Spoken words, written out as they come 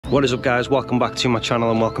What is up guys, welcome back to my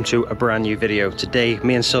channel and welcome to a brand new video. Today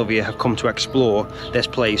me and Sylvia have come to explore this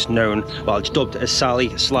place known, well it's dubbed as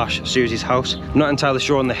Sally/Susie's house. I'm not entirely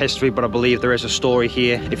sure on the history, but I believe there is a story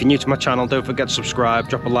here. If you're new to my channel, don't forget to subscribe,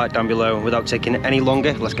 drop a like down below, and without taking it any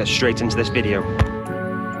longer, let's get straight into this video.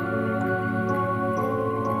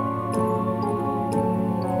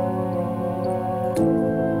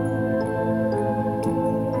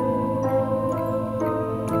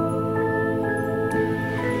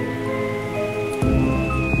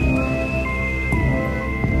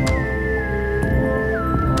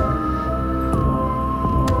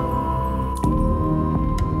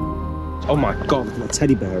 Oh my god, look at that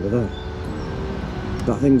teddy bear over there.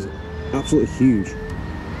 That thing's absolutely huge.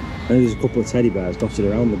 And there's a couple of teddy bears dotted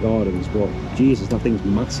around the gardens, but Jesus, that thing's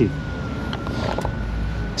massive.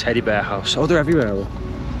 Teddy bear house. Oh, they're everywhere.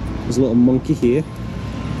 There's a little monkey here.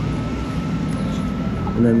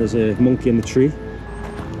 And then there's a monkey in the tree.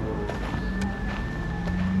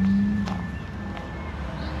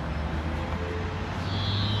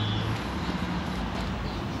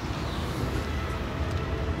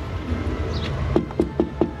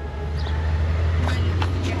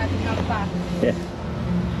 Yeah.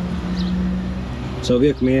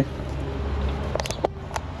 Sylvia, come here.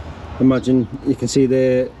 Imagine you can see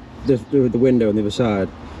the window on the other side.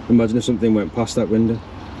 Imagine if something went past that window.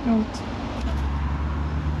 Right.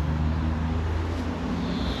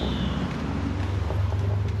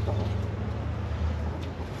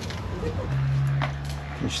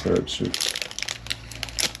 Just throw some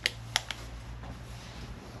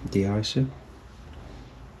de-icer.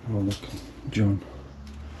 Oh look, John.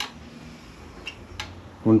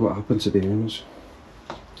 Wonder what happened to the owners.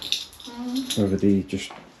 Whether they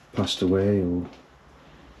just passed away or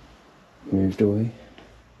moved away.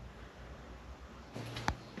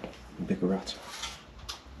 Big rat.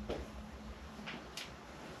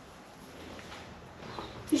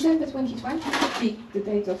 December 2020 could be the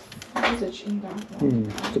date of COTTAGE in that one.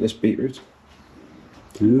 Look at this beetroot.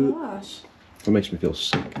 Oh gosh. That makes me feel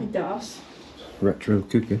sick. It does. Retro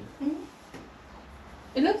cookie.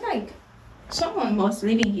 It looks like someone was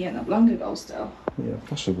living here not long ago still. Yeah,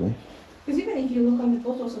 possibly. Because even if you look on the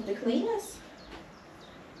photos of the cleaners.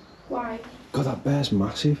 Why? God, that bear's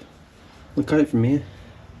massive. Look at it from here.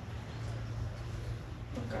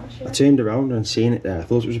 Oh gosh, yeah. I turned around and seen it there. I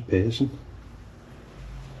thought it was a person.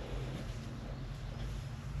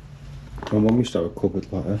 My mum used to have a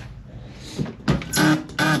cupboard like that.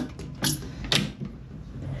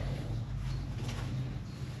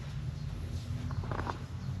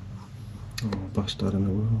 Oh, best dad in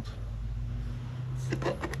the world.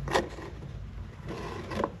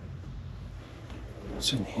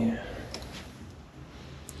 What's in here?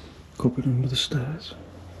 Cupboard under the stairs.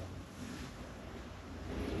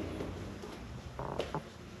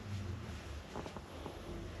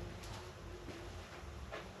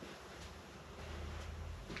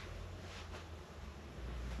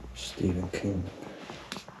 Stephen King.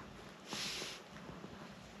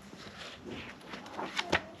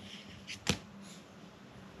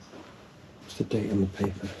 What's the date on the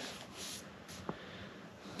paper?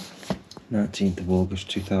 19th of August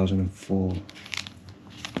 2004.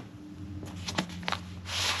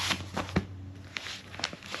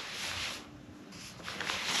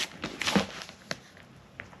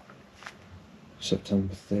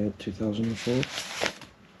 September 3rd, 2004.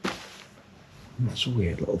 That's a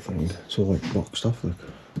weird little thing. It's all like boxed off, look.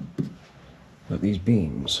 Like these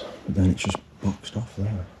beams, but then it's just boxed off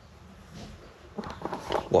there.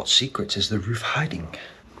 What secrets is the roof hiding?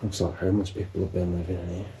 Looks like homeless people have been living in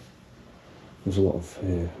here. There's a lot of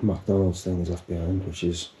McDonald's things left behind, which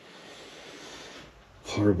is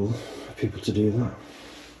horrible for people to do that.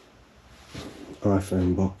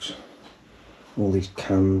 iPhone box. All these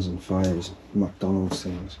cans and fires, McDonald's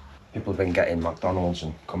things. People have been getting McDonald's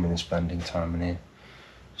and coming and spending time in here.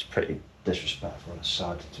 It's pretty disrespectful and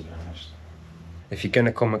sad, to be honest. If you're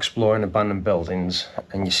gonna come exploring abandoned buildings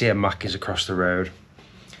and you see a Mackey's across the road,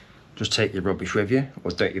 just take your rubbish with you,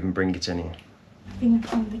 or don't even bring it in here. I think I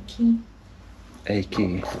found the key. A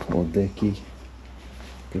key, or the key.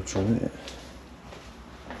 Go try it.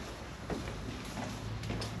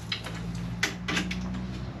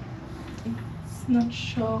 It's not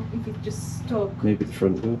sure if it just stuck. Maybe the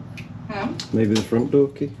front door. Huh? Maybe the front door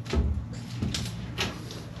key.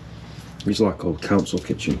 These are like old council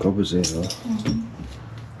kitchen cupboards here though.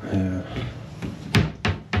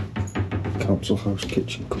 Council house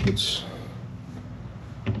kitchen cupboards.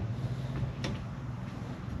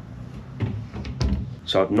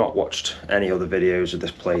 So I've not watched any other videos of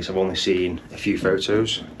this place. I've only seen a few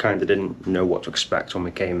photos. Kind of didn't know what to expect when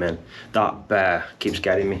we came in. That bear keeps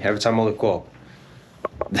getting me. Every time I look up,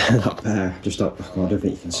 that bear, just up, I don't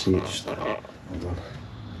think you can see it, just like, hold on.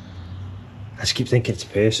 I just keep thinking it's a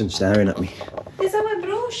person staring at me. It's our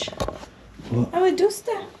brush. What? Our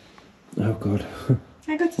duster. Oh God.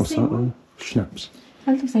 I got to What's see that one. then? Schnapps.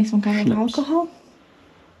 That looks like some kind of Schnapps. alcohol.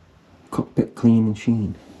 Cockpit clean and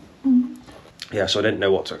sheen. Mm. Yeah, so I didn't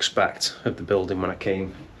know what to expect of the building when I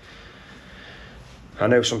came. I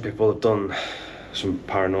know some people have done some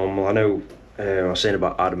paranormal. I know I was saying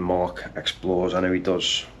about Adam Mark Explores. I know he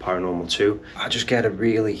does paranormal too. I just get a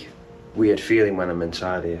really weird feeling when I'm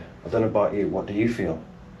inside here. I don't know about you. What do you feel?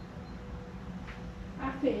 I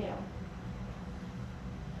feel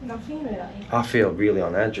nothing really. I feel really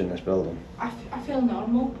on edge in this building. I feel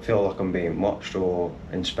normal. I feel like I'm being watched or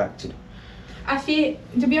inspected. I feel,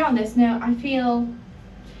 to be honest, no, I feel,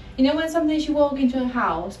 you know when sometimes you walk into a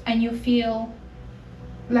house and you feel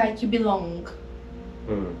like you belong?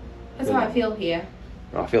 That's how I feel here.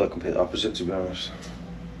 I feel the complete opposite, to be honest.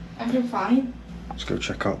 I feel fine. Let's go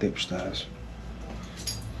check out the upstairs.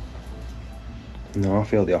 No, I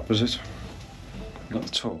feel the opposite. Got the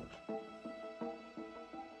torch.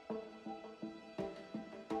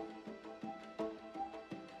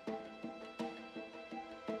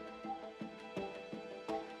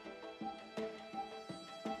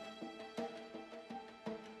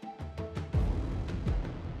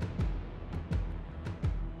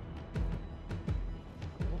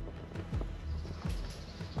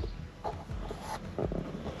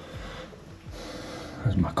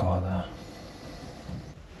 There's my car there.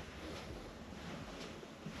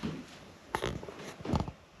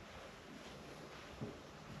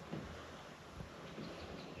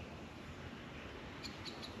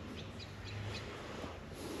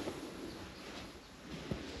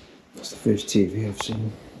 That's the first TV I've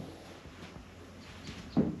seen.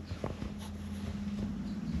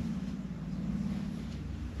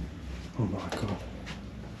 Oh my God.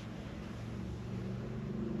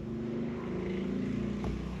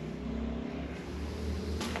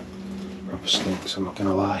 Proper stinks, I'm not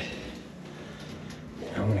gonna lie.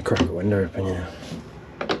 I'm gonna crack the window open, you know.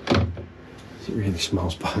 It really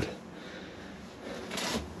smells bad.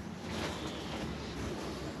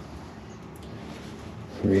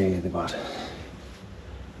 Really bad.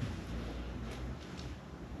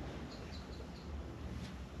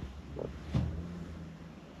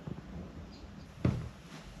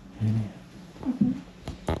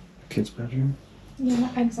 Kids' bedroom. Yeah,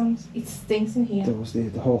 exams. It stinks in here.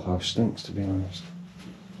 The whole house stinks, to be honest.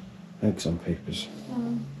 Exam papers.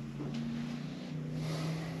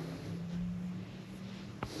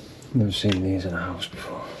 Never seen these in a house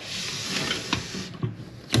before.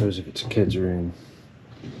 Suppose if it's a kid's room.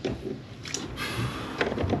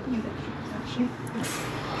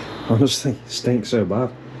 Honestly, it stinks so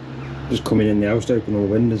bad. Just coming in the house to open all the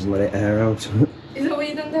windows and let it air out. Is that what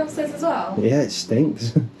you done downstairs as well? Yeah, it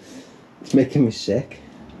stinks. It's making me sick.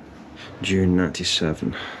 June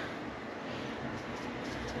 97.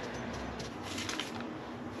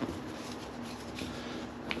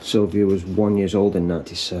 Sylvia was 1 year old in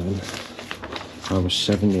 97. I was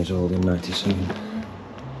 7 years old in 97.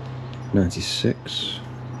 96.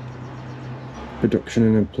 Production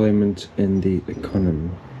and employment in the economy.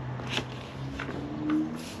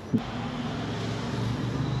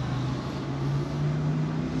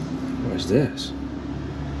 What is this?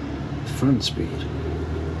 Fan speed.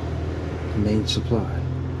 Main supply.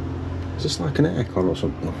 Is this like an aircon or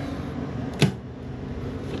something?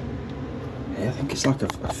 Yeah, I think it's like a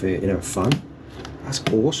fan. That's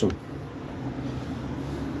awesome.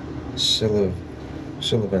 Sullivan.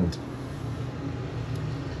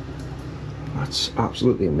 That's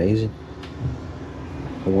absolutely amazing.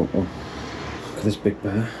 I want one. Look at this big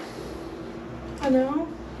bear. I know.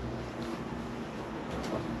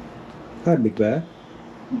 Hi, big bear.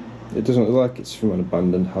 It doesn't look like it's from an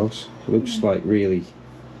abandoned house. It looks like really...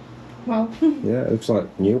 Well. Yeah, it looks like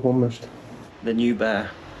new almost. The new bear.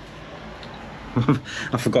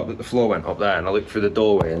 I forgot that the floor went up there and I looked through the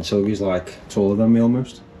doorway and Sylvie's like taller than me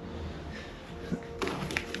almost.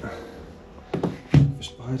 For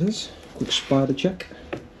spiders. Quick spider check.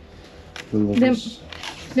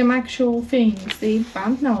 Them actual things, they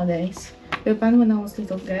banned nowadays. They were banned when I was a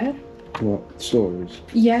little girl. What? Stories?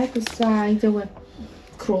 Yeah, because they were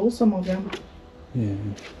cruel, some of them. Yeah.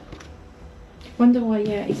 Wonder why,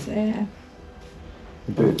 yeah, it's The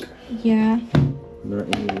book. yeah.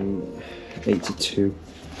 1982.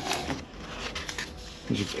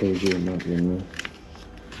 There's a page here, might be in there.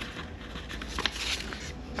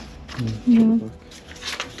 Yeah.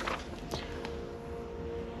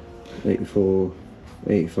 84,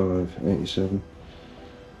 85, 87.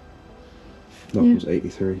 That Yeah. was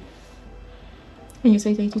 83. And you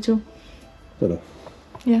say 82. Did I?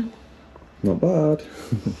 Yeah. Not bad.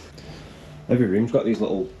 Every room's got these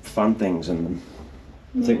little fan things in them.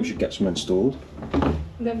 I think we should get some installed.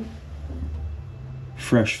 Then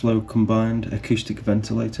Fresh flow combined acoustic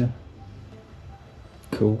ventilator.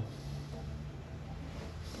 Cool.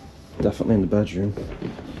 Definitely in the bedroom.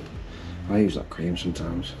 I use that cream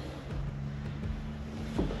sometimes.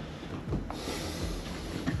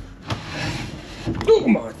 Oh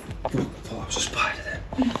my! Oh, I thought it was a spider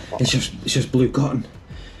then. It's just blue cotton.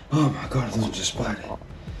 Oh my god! I thought it was a spider.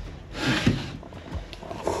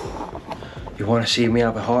 You want to see me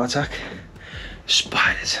have a heart attack?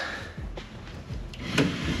 Spiders.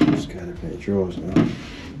 I'm scared of bit of drawers now.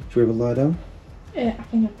 Should we ever lie down? yeah, I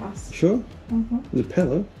think I passed. Sure. There's a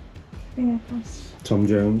pillow. I think I passed. Tom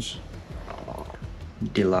Jones.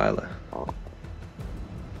 Delilah.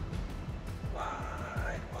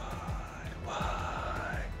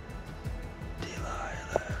 Why?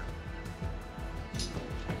 Delilah.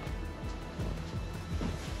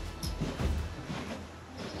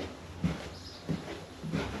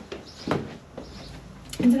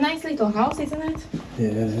 It's a nice little house, isn't it? Yeah,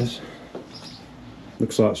 it is.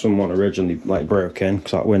 Looks like someone originally broke in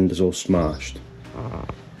because that window's all smashed.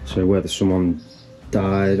 So whether someone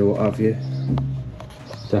died or what have you,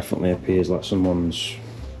 definitely appears like someone's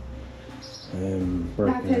That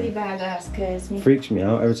broken really in. bad, that scares me. Freaks me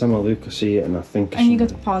out every time I look. I see it and I think. And you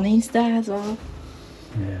got ponies there as well.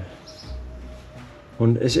 Yeah.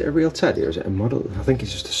 Is it a real teddy or is it a model? I think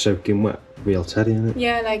it's just a soaking wet real teddy, isn't it?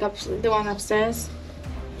 Yeah, like the one upstairs.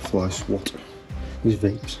 Fly swat. Who's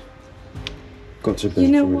vapes? Got to be. You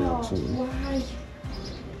know what? Why?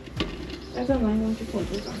 I don't like what you put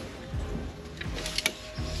this on.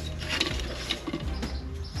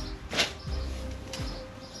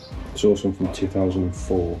 It's also from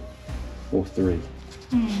 2004 or 3.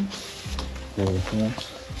 Anything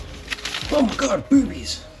else? Oh my god,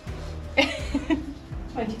 boobies!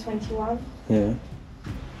 2021. Yeah.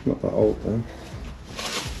 Not that old then.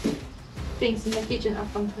 Things in the kitchen are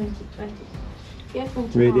from 2020. Yeah,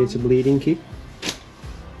 21. Radiator bleeding key.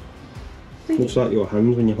 Looks like your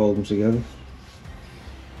hands when you hold them together.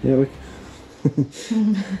 Yeah, we.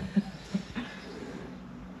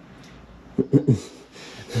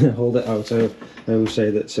 Hold it out. I always say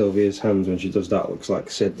that Sylvia's hands when she does that looks like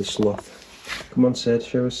Sid the Sloth. Come on, Sid,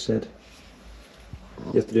 show us Sid.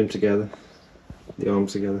 You have to do them together. The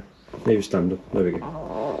arms together. Maybe stand up. There we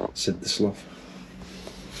go. Sid the Sloth.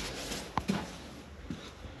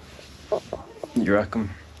 You reckon?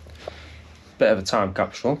 Bit of a time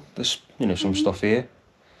capsule. There's, some stuff here.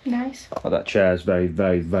 Nice. Like that chair's very,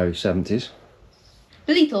 very, very 70s.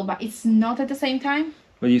 Little, but it's not at the same time.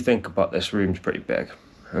 Well, you think about this room's pretty big.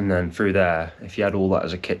 And then through there, if you had all that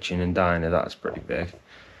as a kitchen and diner, that's pretty big.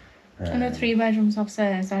 And the 3 bedrooms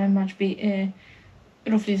upstairs are roughly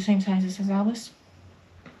the same size as ours.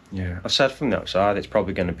 Yeah, I said from the outside it's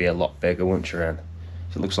probably going to be a lot bigger once you're in.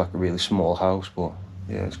 So it looks like a really small house, but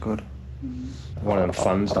yeah, it's good. One of them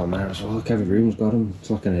fans down there as well. Look, every room's got them. It's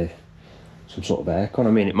like some sort of aircon.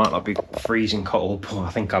 I mean, it might not be freezing cold, but I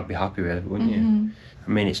think I'd be happy with it, wouldn't you? I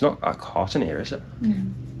mean, it's not that hot in here, is it?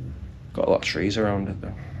 Got a lot of trees around it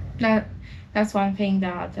though. That's one thing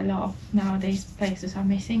that a lot of nowadays places are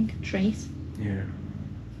missing, trees. Yeah.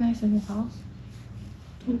 Nice little house.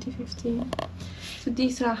 2015. So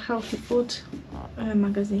these are healthy food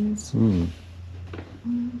magazines.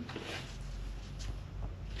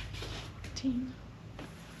 Teen.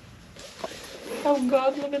 Oh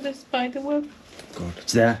god, look at this spider web. God,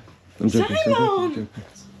 it's there. I'm joking. Simon!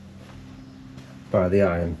 By the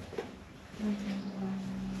iron.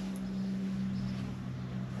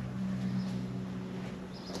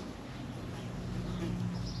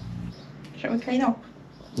 Shall we clean up?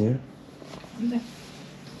 Yeah, Yeah.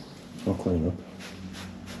 I'll clean up.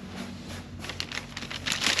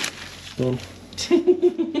 Done.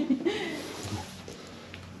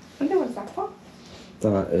 Wonder what's that for?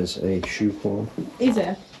 That is a shoe horn. Is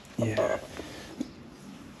it? Yeah.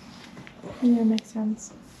 Yeah, makes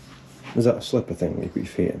sense. Is that a slipper thing where you put your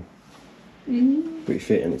feet in? Put your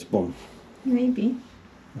feet in its bum? Maybe.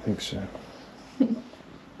 I think so.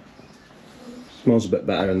 Smells a bit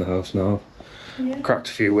better in the house now. Yeah. Cracked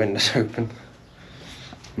a few windows open.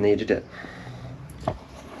 Needed it. I'm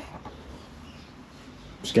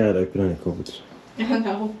scared to open any cupboards. I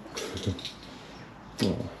know.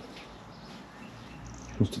 Oh.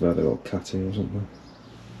 Must have had a little cat here or something.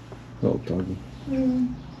 Little doggy.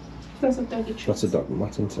 That's a doggy treat. That's a dog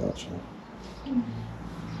mat, isn't it, actually?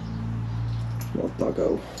 Little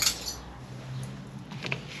doggo.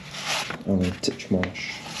 Alan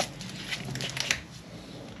Titchmarsh.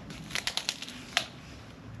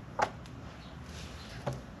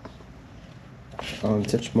 Alan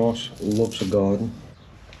Titchmarsh loves a garden.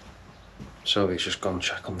 So he's just gone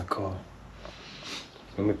check on the car.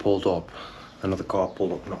 When we pulled up, another car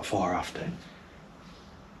pulled up not far after.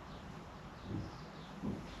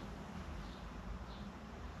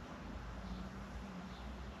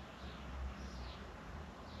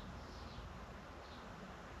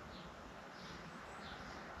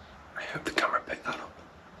 I hope the camera picked that up.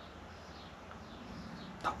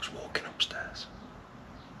 That was walking upstairs.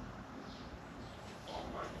 Oh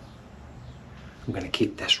man. I'm gonna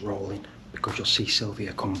keep this rolling because you'll see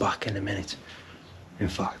Sylvia come back in a minute. In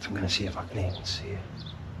fact, I'm gonna see if I can even see her.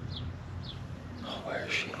 Oh, where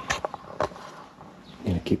is she? I'm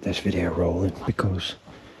gonna keep this video rolling because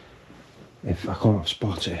if I can't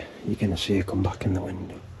spot her, you're gonna see her come back in the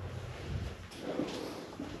window.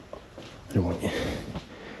 I don't want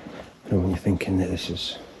you thinking that this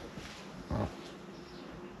is... Oh,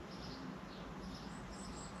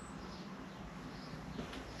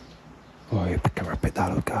 I hope the camera picked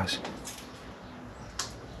that up, guys.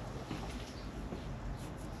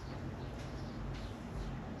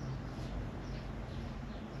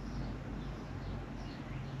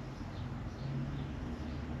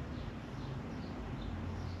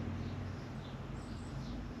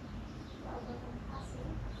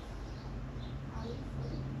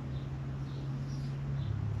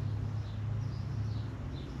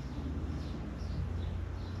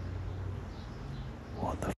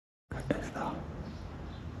 What the f is that?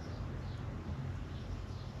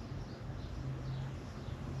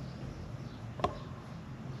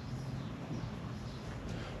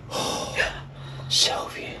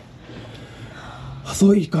 Sylvia, I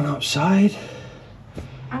thought you'd gone outside.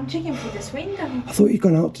 I'm checking through this window. I thought you'd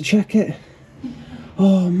gone out to check it.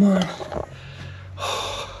 Oh man.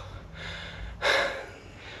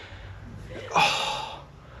 Oh,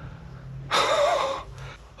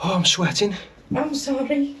 I'm sweating. I'm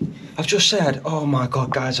sorry. I've just said, oh my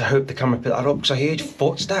God, guys, I hope the camera picked that up because I heard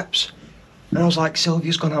footsteps. And I was like,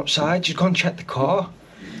 Sylvia's gone outside, she's gone check the car.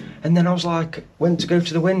 And then I was like, went to go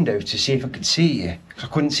to the window to see if I could see you, because I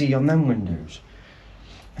couldn't see you on them windows.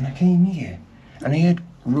 And I came here, and I heard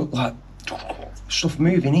like stuff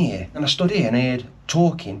moving here, and I stood here and I heard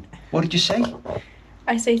talking. What did you say?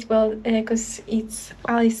 I said, well, because it's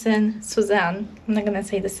Alison Suzanne. I'm not gonna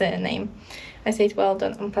say the surname. I said, well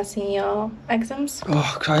done on passing your exams.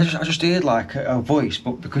 Oh, 'cause I just heard like a voice,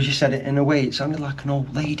 but because you said it in a way, it sounded like an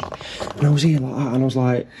old lady. And I was here like that, and I was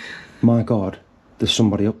like, my God, there's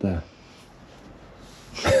somebody up there.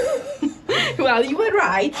 Well, you were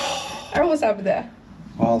right. I was up there.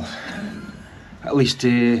 Well, at least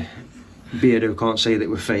Beardo can't say that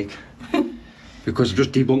we're fake. Because I've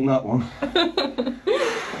just debunked that one.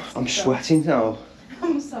 I'm sweating now.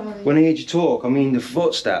 I'm sorry. When I heard you talk, I mean the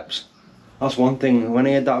footsteps. That's one thing. When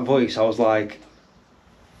I heard that voice, I was like,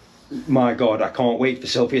 my God, I can't wait for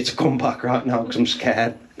Sylvia to come back right now because I'm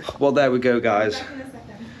scared. Well, there we go, guys. Back in a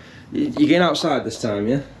second. You're getting outside this time,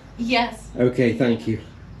 yeah? Yes. Okay, thank you.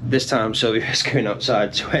 This time Sylvia's going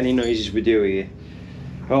outside, so any noises we do here.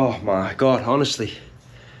 Oh my God, honestly.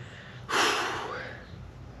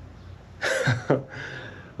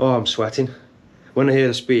 Oh, I'm sweating. When I heard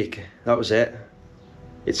her speak, that was it.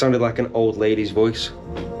 It sounded like an old lady's voice.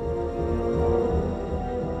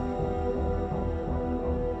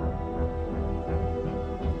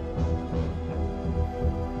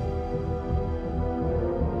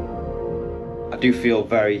 I do feel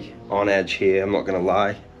very on edge here, I'm not gonna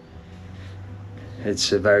lie.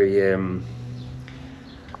 It's a very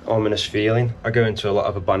ominous feeling. I go into a lot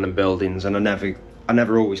of abandoned buildings and I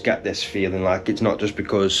never always get this feeling. Like, it's not just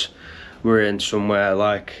because we're in somewhere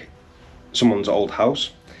like someone's old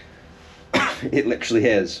house. It literally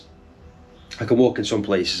is. I can walk in some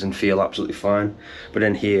places and feel absolutely fine, but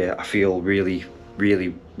in here I feel really,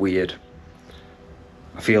 really weird.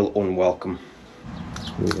 I feel unwelcome.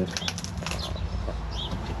 It's weird.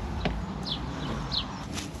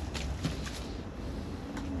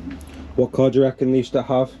 What car do you reckon they used to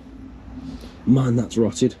have? Man, that's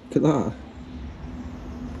rotted. Look at that.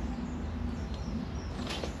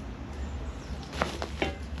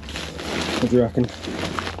 What do you reckon?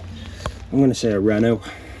 I'm going to say a Renault.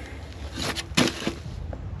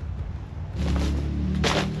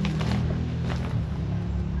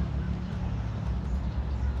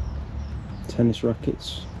 Tennis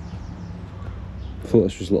rackets. I thought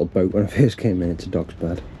this was a little boat when I first came in. It's a dog's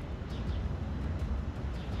bed.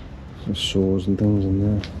 Some saws and things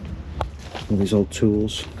in there. All these old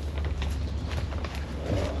tools.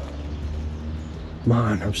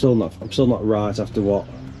 Man, I'm still not right after what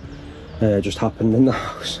just happened in the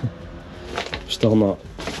house. I'm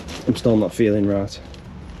still not feeling right.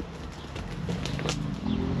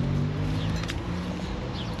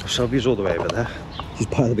 Sylvia's all the way over there. She's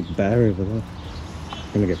by the big bear over there.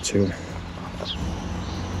 I'm gonna get to her.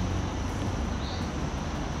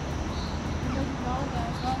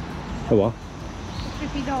 A what? A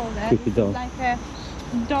creepy doll there. Creepy doll. Like a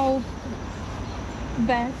doll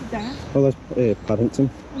bear to death. Oh, that's Paddington.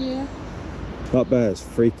 Yeah. That bear's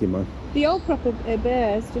freaky, man. The old proper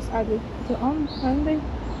bears just added it on, haven't they?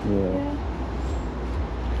 Yeah.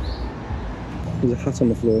 There's a hat on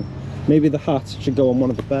the floor. Maybe the hat should go on one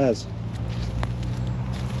of the bears.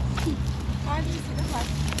 Why do you see the hat?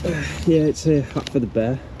 Yeah, it's a hat for the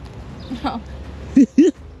bear. No.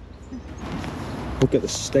 Look at the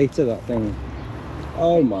state of that thing.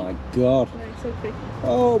 Oh my god. No, it's so creepy.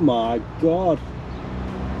 Oh my god.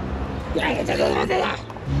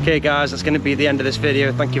 Okay guys, that's going to be the end of this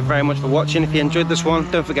video. Thank you very much for watching. If you enjoyed this one,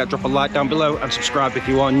 don't forget to drop a like down below and subscribe if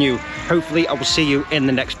you are new. Hopefully I will see you in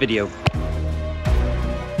the next video.